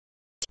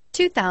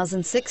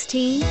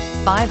2016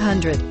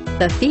 500.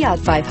 The Fiat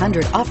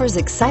 500 offers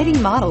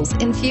exciting models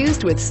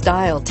infused with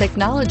style,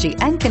 technology,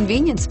 and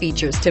convenience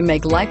features to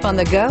make life on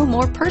the go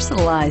more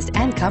personalized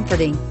and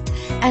comforting.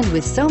 And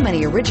with so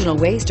many original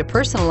ways to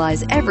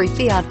personalize every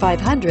Fiat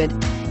 500,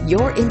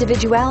 your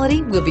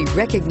individuality will be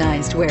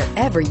recognized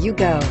wherever you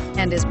go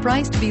and is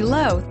priced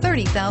below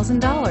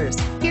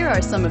 $30,000. Here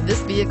are some of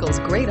this vehicle's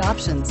great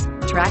options: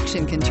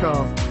 traction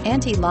control,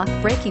 anti-lock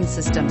braking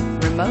system,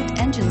 remote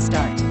engine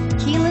start,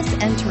 keyless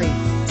entry,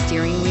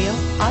 steering wheel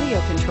audio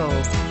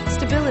controls,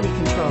 stability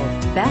control,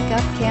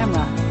 backup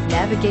camera,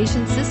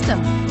 navigation system,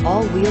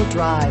 all-wheel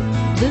drive,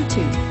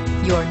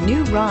 Bluetooth. Your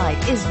new ride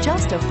is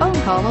just a phone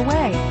call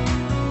away.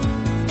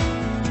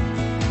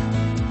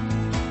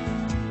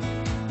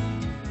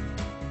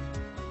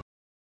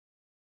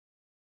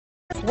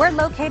 We're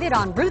located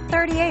on Route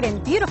 38 in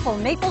beautiful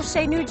Maple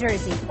Shade, New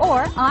Jersey,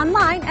 or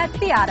online at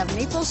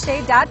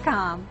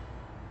fiatofmapleshade.com.